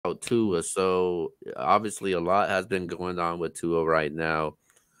about Tua. So obviously, a lot has been going on with Tua right now.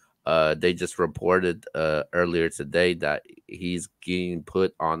 They just reported earlier today that he's getting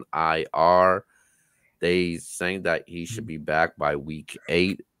put on IR. They saying that he should be back by week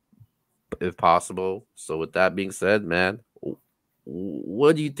 8, if possible. So with that being said, man,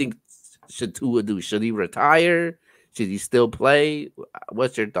 what do you think should Tua do? Should he retire? Should he still play?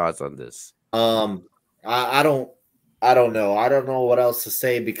 What's your thoughts on this? Um, I don't. I don't know. I don't know what else to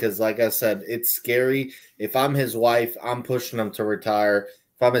say because, like I said, it's scary. If I'm his wife, I'm pushing him to retire.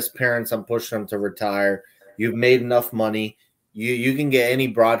 If I'm his parents, I'm pushing him to retire. You've made enough money. You can get any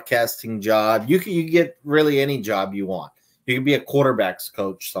broadcasting job. You get really any job you want. You could be a quarterbacks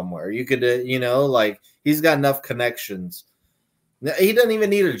coach somewhere. You could, like he's got enough connections. He doesn't even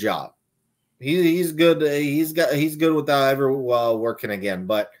need a job. He's good. He's good without ever working again.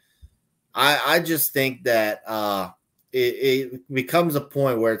 But I just think that it becomes a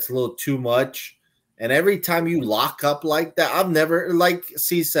point where it's a little too much. And every time you lock up like that, I've never, like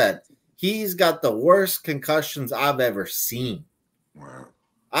C said, he's got the worst concussions I've ever seen. Wow.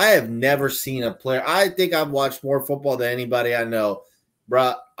 I have never seen a player. I think I've watched more football than anybody I know.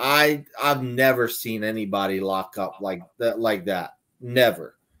 Bruh, I've never seen anybody lock up like that.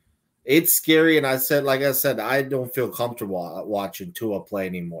 Never. It's scary. And like I said, I don't feel comfortable watching Tua play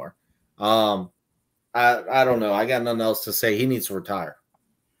anymore. I don't know. I got nothing else to say. He needs to retire.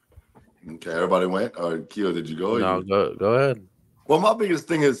 Okay, everybody went. Or Keo, did you go? No, go ahead. Well, my biggest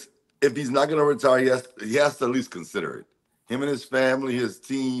thing is if he's not going to retire, he has to at least consider it. Him and his family, his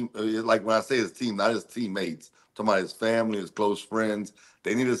team, like when I say his team, not his teammates, I'm talking about his family, his close friends,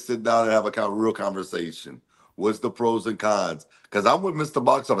 they need to sit down and have a real conversation. What's the pros and cons? Because I'm with Mr.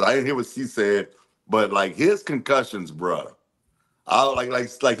 Box Office. I didn't hear what he said, but like his concussions, bro. I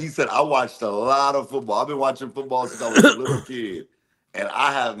like he said, I watched a lot of football. I've been watching football since I was a little kid. And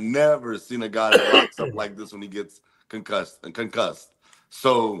I have never seen a guy that locks up like this when he gets concussed.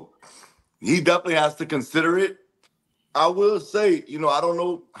 So he definitely has to consider it. I will say, I don't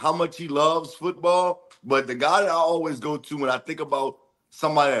know how much he loves football, but the guy that I always go to when I think about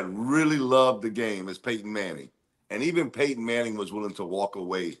somebody that really loved the game is Peyton Manning. And even Peyton Manning was willing to walk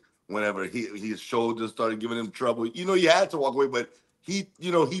away whenever his shoulders started giving him trouble. He had to walk away, but he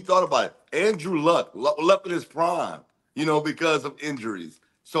thought about it. Andrew Luck left in his prime, because of injuries.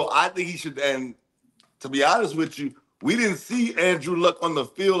 So I think he should, and to be honest with you, we didn't see Andrew Luck on the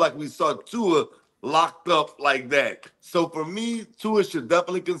field like we saw Tua locked up like that. So for me, Tua should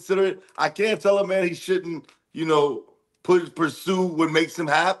definitely consider it. I can't tell him, man, he shouldn't, pursue what makes him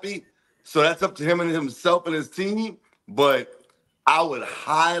happy. So that's up to him and himself and his team. But I would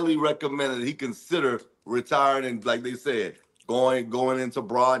highly recommend that he consider retiring and, like they said, going into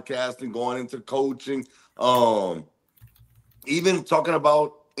broadcasting, going into coaching, even talking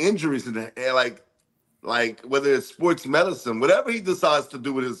about injuries and like whether it's sports medicine, whatever he decides to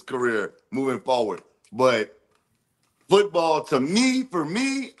do with his career moving forward. But football, for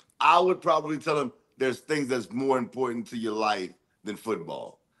me, I would probably tell him there's things that's more important to your life than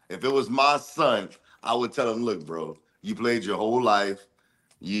football. If it was my son, I would tell him, look, bro, you played your whole life.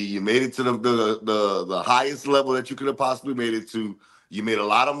 You made it to the highest level that you could have possibly made it to. You made a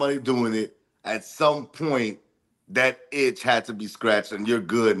lot of money doing it. At some point, that itch had to be scratched, and you're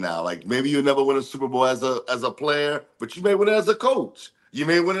good now. Like maybe you'll never win a Super Bowl as a player, but you may win it as a coach. You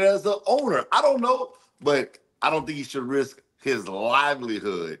may win it as an owner. I don't know, but I don't think he should risk his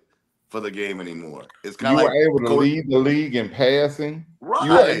livelihood for the game anymore. It's kind of like you were able to lead the league in passing.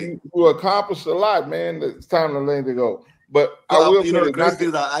 Right. You accomplished a lot, man. It's time to let it go. But I will say the crazy thing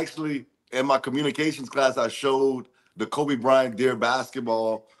is I actually, in my communications class, I showed the Kobe Bryant Dear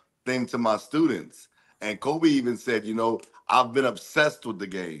Basketball thing to my students. And Kobe even said, I've been obsessed with the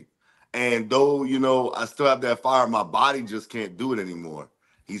game. And though, I still have that fire, my body just can't do it anymore.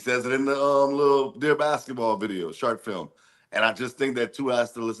 He says it in the little Dear Basketball video, short film. And I just think that Tua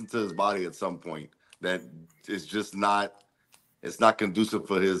has to listen to his body at some point. That it's just not conducive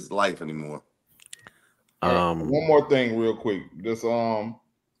for his life anymore. One more thing real quick. Just kind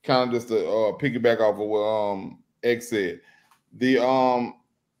of just to piggyback off of what X said.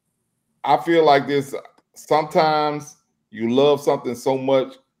 I feel like this, sometimes you love something so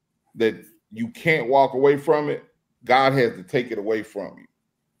much that you can't walk away from it. God has to take it away from you.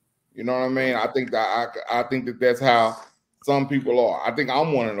 You know what I mean? I think that that's how some people are. I think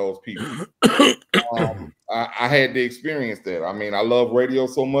I'm one of those people. I had to experience that. I mean, I love radio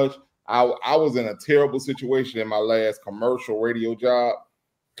so much. I was in a terrible situation in my last commercial radio job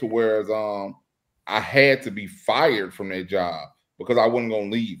to where I had to be fired from that job because I wasn't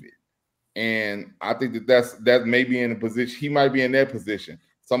going to leave it. And I think that may be in a position. He might be in that position.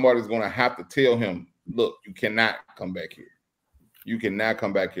 somebody's going to have to tell him, look, you cannot come back here. You cannot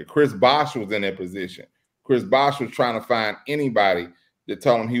come back here. Chris Bosh was in that position. Chris Bosh was trying to find anybody that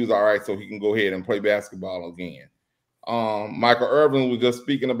told him he was all right so he can go ahead and play basketball again. Michael Irvin was just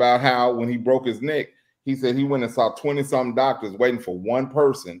speaking about how when he broke his neck, he said he went and saw 20-something doctors waiting for one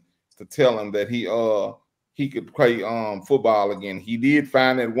person to tell him that he could play football again. He did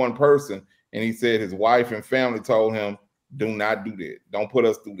find that one person, and he said his wife and family told him, do not do that. Don't put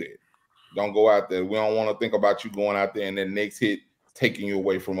us through that. Don't go out there. We don't want to think about you going out there and then next hit taking you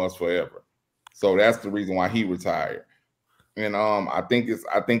away from us forever. So that's the reason why he retired. And I think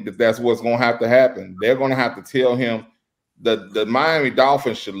that's what's going to have to happen. They're going to have to tell him that the Miami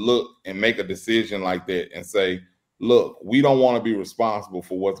Dolphins should look and make a decision like that and say, look, we don't want to be responsible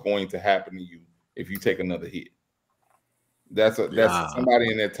for what's going to happen to you if you take another hit. That's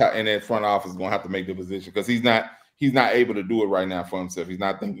somebody in that front office is going to have to make the position because he's not able to do it right now for himself. He's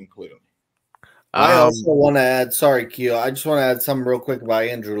not thinking clearly. I also want to add, sorry, Keo, I just want to add something real quick about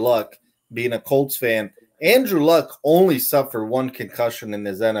Andrew Luck. Being a Colts fan, Andrew Luck only suffered one concussion in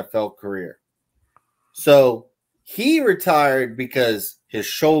his NFL career. So he retired because his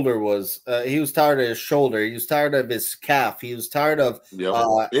shoulder was he was tired of his shoulder. He was tired of his calf. He was tired of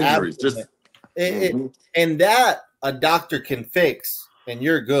injuries. And that a doctor can fix, and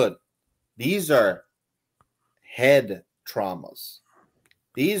you're good. These are head traumas.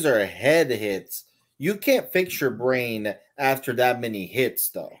 These are head hits. You can't fix your brain after that many hits,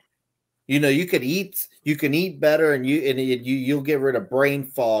 though. You know, you can eat better, and you'll get rid of brain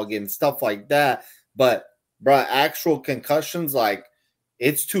fog and stuff like that. But bro, actual concussions, like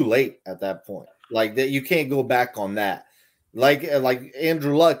it's too late at that point. Like that, you can't go back on that. Like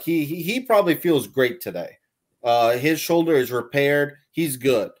Andrew Luck, he probably feels great today. His shoulder is repaired. He's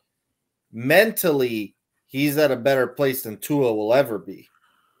good. Mentally, he's at a better place than Tua will ever be.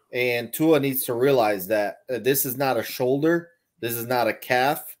 And Tua needs to realize that this is not a shoulder. This is not a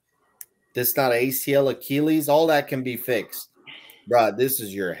calf. This is not an ACL, Achilles. All that can be fixed. Bro, this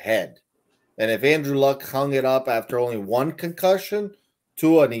is your head. And if Andrew Luck hung it up after only one concussion,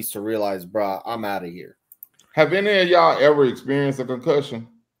 Tua needs to realize, bro, I'm out of here. Have any of y'all ever experienced a concussion?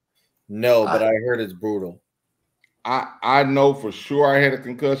 No, but I heard it's brutal. I know for sure I had a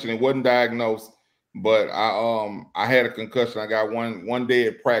concussion. It wasn't diagnosed, but I had a concussion. I got one day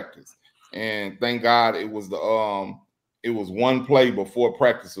at practice, and thank God it was one play before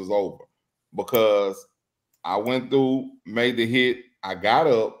practice was over because I went through, made the hit, I got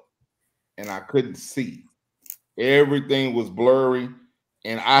up, and I couldn't see. Everything was blurry,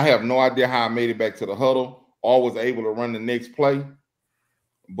 and I have no idea how I made it back to the huddle or was able to run the next play,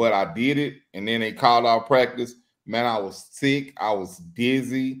 but I did it, and then they called out practice. Man, I was sick. I was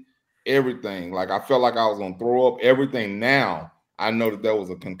dizzy, everything. Like, I felt like I was going to throw up everything. Now, I know that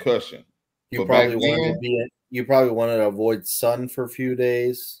was a concussion. You probably wanted to avoid sun for a few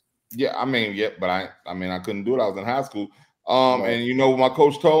days. Yeah, but I couldn't do it. I was in high school. And you know what my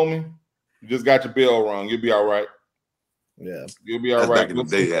coach told me? You just got your bell rung. You'll be all right. Yeah. You'll be all right. Back in the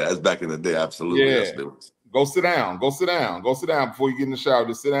day, that's back in the day. Absolutely. Yeah. Yes, go sit down. Go sit down. Go sit down before you get in the shower.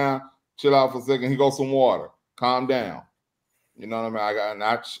 Just sit down, chill out for a second. He goes some water. Calm down. You know what I mean?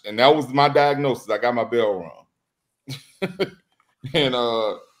 And that was my diagnosis. I got my bell rung. And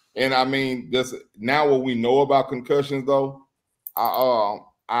I mean, this now what we know about concussions, though, I'm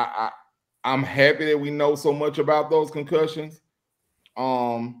happy that we know so much about those concussions.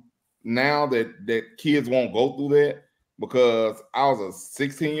 Now that kids won't go through that, because I was a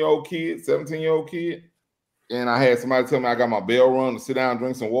 16-year-old kid, 17-year-old kid, and I had somebody tell me I got my bell rung to sit down and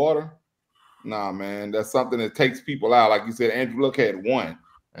drink some water. Nah, man, that's something that takes people out. Like you said, Andrew Luck had one,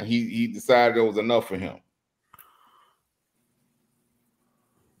 and he decided it was enough for him.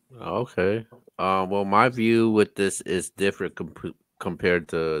 Okay. Well, my view with this is different compared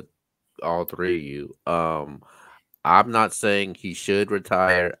to all three of you. I'm not saying he should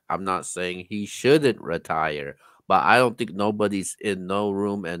retire. I'm not saying he shouldn't retire. But I don't think nobody's in no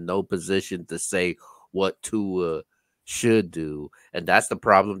room and no position to say what Tua should do. And that's the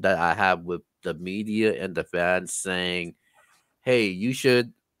problem that I have with the media and the fans saying, hey, you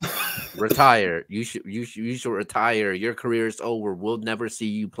should retire. You should retire. Your career is over. We'll never see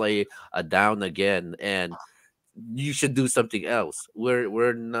you play a down again. And you should do something else.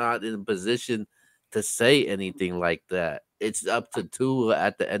 We're not in a position to say anything like that. It's up to Tua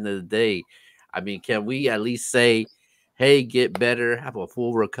at the end of the day. I mean, can we at least say, hey, get better, have a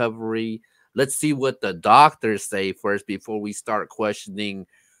full recovery? Let's see what the doctors say first before we start questioning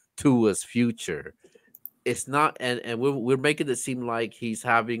Tua's future. It's not, and we're making it seem like he's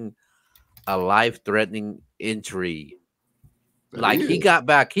having a life-threatening injury. Like he got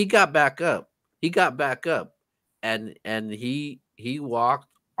back up. He got back up, and he walked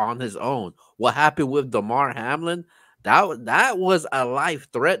on his own. What happened with Damar Hamlin? That was a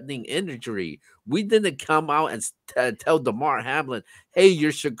life-threatening injury. We didn't come out and tell Damar Hamlin, "Hey,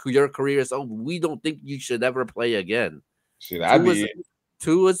 your career is over. We don't think you should ever play again." Shit, I did.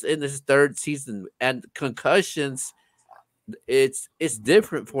 Tua's in his third season, and concussions. It's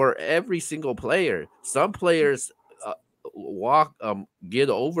different for every single player. Some players get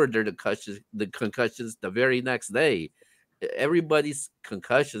over their concussions the very next day. Everybody's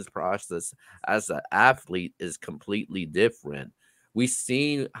concussions process as an athlete is completely different. We've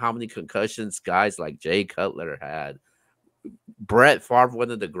seen how many concussions guys like Jay Cutler had. Brett Favre,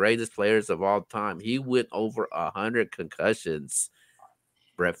 one of the greatest players of all time, he went over 100 concussions.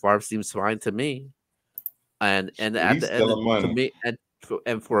 Brett Favre seems fine to me. And at the end of, to me,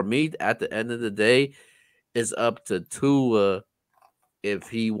 and for me, at the end of the day, it's up to Tua if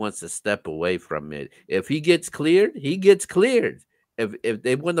he wants to step away from it. If he gets cleared, he gets cleared. If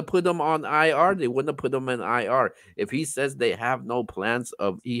they want to put him on IR, they want to put him in IR. If he says he has no plans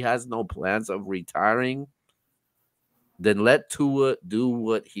of retiring, then let Tua do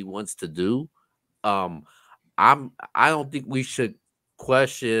what he wants to do. I don't think we should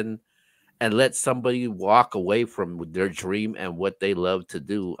question and let somebody walk away from their dream and what they love to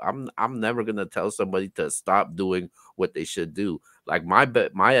do. I'm never gonna tell somebody to stop doing what they should do. Like my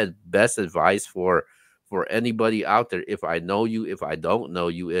best advice for anybody out there, if I know you, if I don't know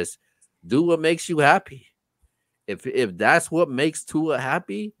you, is do what makes you happy. If that's what makes Tua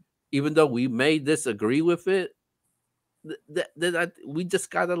happy, even though we may disagree with it, then we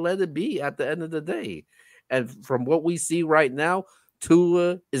just gotta let it be at the end of the day. And from what we see right now,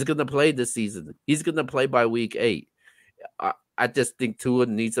 Tua is going to play this season. He's going to play by week 8. I just think Tua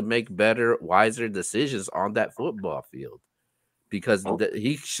needs to make better, wiser decisions on that football field because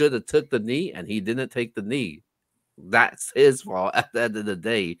he should have took the knee and he didn't take the knee. That's his fault at the end of the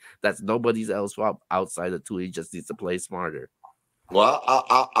day. That's nobody's else's fault outside of Tua. He just needs to play smarter. Well,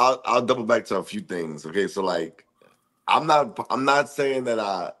 I'll double back to a few things. Okay, so like I'm not saying that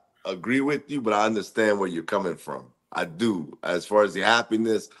I agree with you, but I understand where you're coming from. I do. As far as the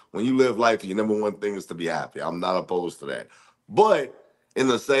happiness, when you live life, your number one thing is to be happy. I'm not opposed to that. But in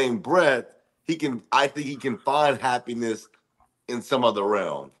the same breath, I think he can find happiness in some other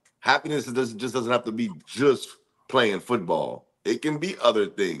realm. Happiness just doesn't have to be just playing football. It can be other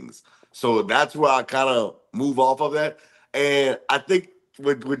things. So that's where I kind of move off of that. And I think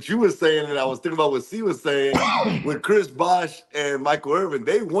what you were saying, and I was thinking about what C was saying, with Chris Bosh and Michael Irvin,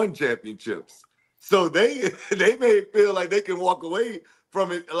 they won championships. So they may feel like they can walk away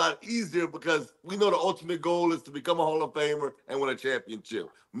from it a lot easier because we know the ultimate goal is to become a Hall of Famer and win a championship.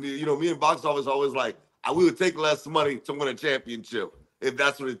 Me and Box Office always like, we would take less money to win a championship if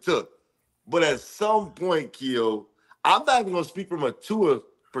that's what it took. But at some point, Keo, I'm not even going to speak from a Tua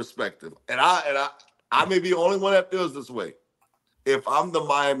perspective, and I may be the only one that feels this way. If I'm the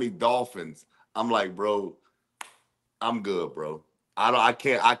Miami Dolphins, I'm like, bro, I'm good, bro. I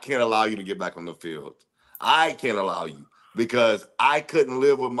can't allow you to get back on the field. I can't allow you because I couldn't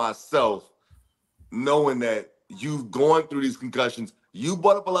live with myself knowing that you've gone through these concussions. You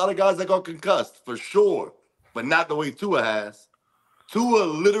brought up a lot of guys that got concussed for sure, but not the way Tua has. Tua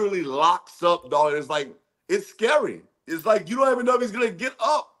literally locks up, dog. It's scary. It's like you don't even know if he's gonna get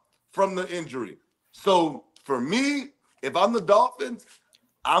up from the injury. So for me, if I'm the Dolphins,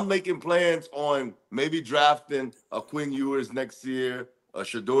 I'm making plans on maybe drafting a Quinn Ewers next year, a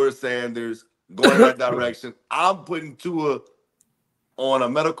Shedeur Sanders, going in that direction. I'm putting Tua on a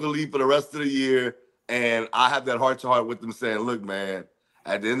medical leave for the rest of the year, and I have that heart-to-heart with them saying, look, man,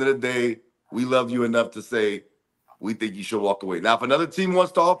 at the end of the day, we love you enough to say we think you should walk away. Now, if another team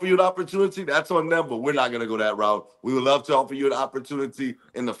wants to offer you an opportunity, that's on them, but we're not going to go that route. We would love to offer you an opportunity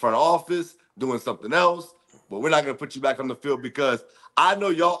in the front office, doing something else, but we're not going to put you back on the field because I know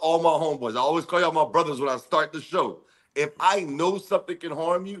y'all all my homeboys. I always call y'all my brothers when I start the show. If I know something can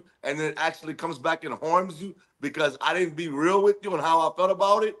harm you and then it actually comes back and harms you because I didn't be real with you on how I felt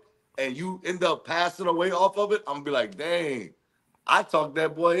about it and you end up passing away off of it, I'm going to be like, dang, I talked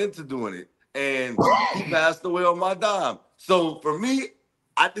that boy into doing it. And he passed away on my dime. So for me,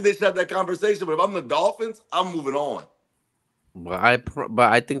 I think they should have that conversation. But if I'm the Dolphins, I'm moving on. But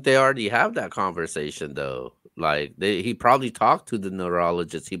I think they already have that conversation though. Like he probably talked to the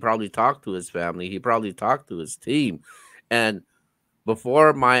neurologist. He probably talked to his family. He probably talked to his team. And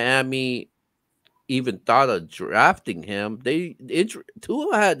before Miami even thought of drafting him,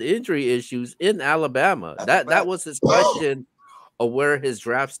 Tua had injury issues in Alabama. That was his question of where his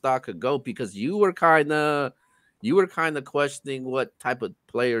draft stock could go because you were kind of you were kind of questioning what type of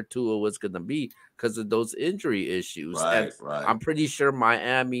player Tua was going to be because of those injury issues. And Right. I'm pretty sure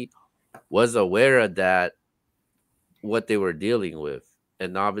Miami was aware of that, what they were dealing with.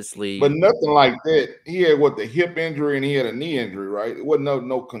 And obviously, but nothing like that. He had the hip injury and he had a knee injury, right? It wasn't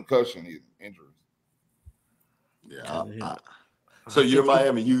no concussion injuries. Yeah. So you're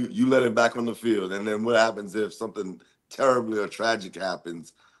Miami. You let him back on the field, and then what happens if something terribly or tragic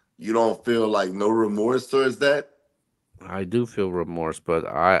happens? You don't feel like no remorse towards that? I do feel remorse, but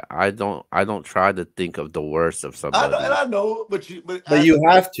I don't try to think of the worst of somebody. I know, but you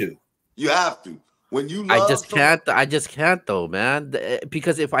have to. You have to. When you I just can't though, man.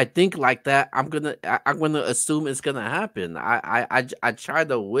 Because if I think like that, I'm gonna assume it's gonna happen. I try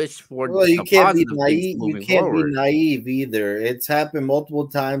to wish for. Well, you can't be naive. You can't be naive either. It's happened multiple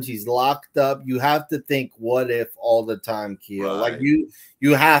times. He's locked up. You have to think, what if all the time, Keo? Right. Like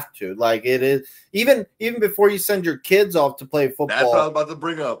you have to. Like it is even before you send your kids off to play football. That's what I was about to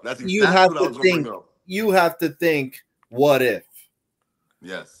bring up. That's exactly what I was going to bring up. You have to think, what if?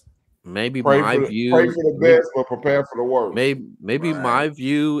 Yes. Maybe pray my for view pray for the best, but prepare for the worst. Maybe my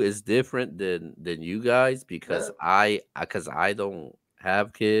view is different than you guys because I don't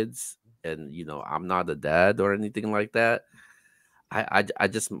have kids, and I'm not a dad or anything like that. I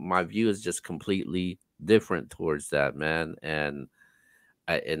just, my view is just completely different towards that, man. And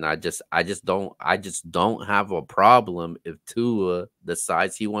I just don't have a problem if Tua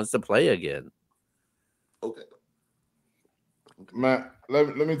decides he wants to play again. Okay. Man,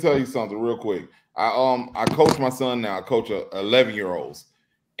 let me tell you something real quick. I coach my son now. I coach 11-year-olds,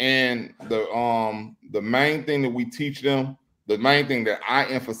 and the main thing that we teach them, the main thing that I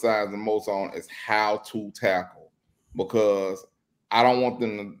emphasize the most on is how to tackle, because I don't want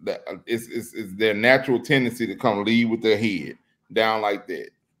them to. It's their natural tendency to come lead with their head down like that.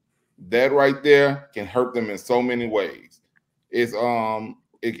 That right there can hurt them in so many ways. It's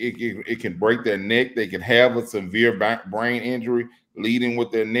it can break their neck. They can have a severe brain injury leading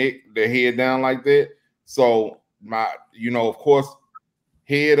with their neck, their head down like that. So of course,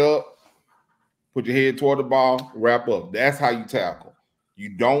 head up, put your head toward the ball, wrap up. That's how you tackle. You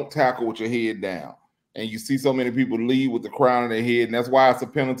don't tackle with your head down. And you see so many people lead with the crown of their head, and that's why it's a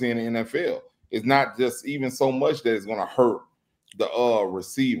penalty in the NFL. It's not just even so much that it's going to hurt the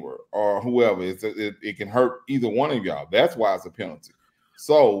receiver or whoever. It can hurt either one of y'all. That's why it's a penalty.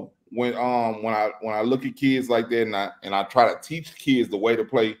 So when I look at kids like that, and I try to teach kids the way to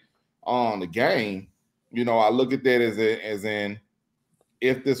play on the game, I look at that as in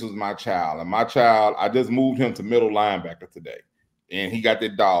if this was my child, and my child, I just moved him to middle linebacker today, and he got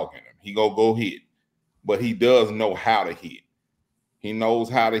that dog in him. He go hit, but he does know how to hit. He knows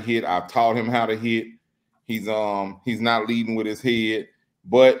how to hit. I've taught him how to hit. He's not leading with his head,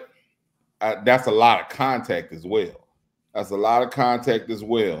 but that's a lot of contact as well. That's a lot of contact as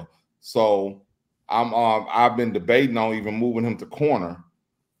well. So I've been debating on even moving him to corner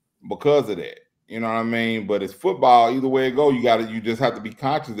because of that. You know what I mean? But it's football. Either way it go, you just have to be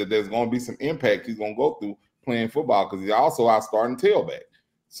conscious that there's going to be some impact he's going to go through playing football, because he's also out starting tailback.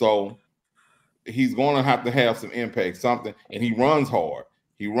 So he's going to have some impact, something. And he runs hard.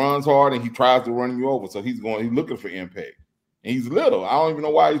 He runs hard and he tries to run you over. So he's looking for impact. And he's little. I don't even know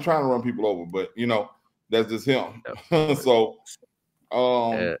why he's trying to run people over, but that's just him. So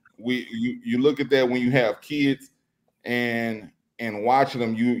you look at that when you have kids and watching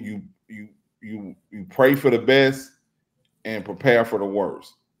them, you pray for the best and prepare for the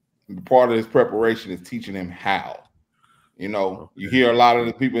worst. And part of this preparation is teaching him how. You hear a lot of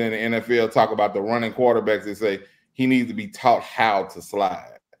the people in the NFL talk about the running quarterbacks. They say he needs to be taught how to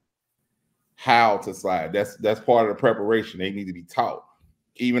slide. How to slide. That's part of the preparation. They need to be taught.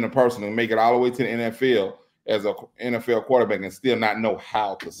 Even a person who make it all the way to the NFL as an NFL quarterback and still not know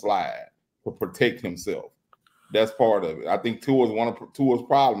how to slide to protect himself. That's part of it. I think one of Tua's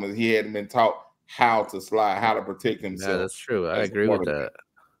problem is he hadn't been taught how to slide, how to protect himself. Yeah, that's true. I agree with that.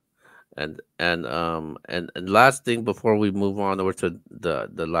 And last thing before we move on over to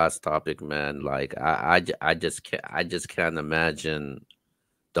the last topic, man. Like I just can't imagine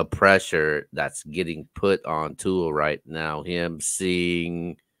the pressure that's getting put on Tua right now. Him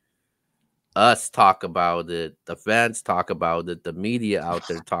seeing us talk about it, the fans talk about it, the media out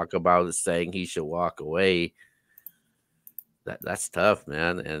there talk about it, saying he should walk away. That's tough,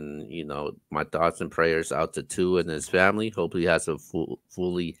 man. And my thoughts and prayers out to Tua and his family. Hope he has a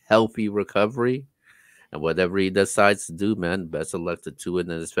fully healthy recovery, and whatever he decides to do, man, best of luck to Tua and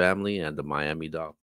his family and the Miami Dolphins.